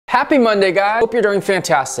Happy Monday, guys. Hope you're doing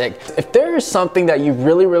fantastic. If there is something that you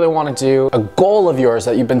really want to do, a goal of yours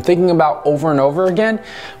that you've been thinking about over and over again,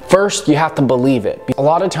 first you have to believe it. A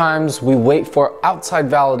lot of times we wait for outside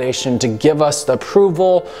validation to give us the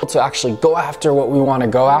approval to actually go after what we want to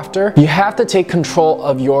go after. You have to take control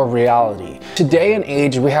of your reality. Today and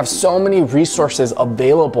age, we have so many resources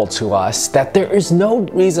available to us that there is no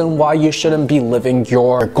reason why you shouldn't be living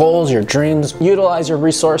your goals, your dreams. Utilize your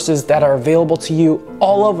resources that are available to you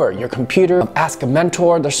all over your computer. Ask a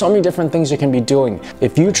mentor. There's so many different things you can be doing.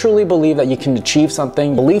 If you truly believe that you can achieve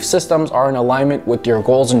something, belief systems are in alignment with your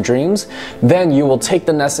goals and dreams, then you will take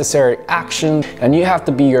the necessary action, and you have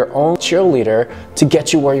to be your own cheerleader to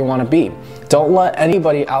get you where you want to be. Don't let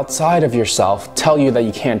anybody outside of yourself tell you that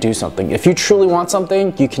you can't do something. If you truly want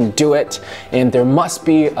something, you can do it, and there must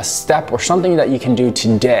be a step or something that you can do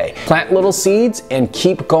today. Plant little seeds and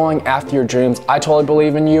keep going after your dreams. I totally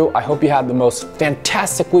believe in you. I hope you have the most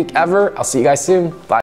fantastic week ever. I'll see you guys soon. Bye.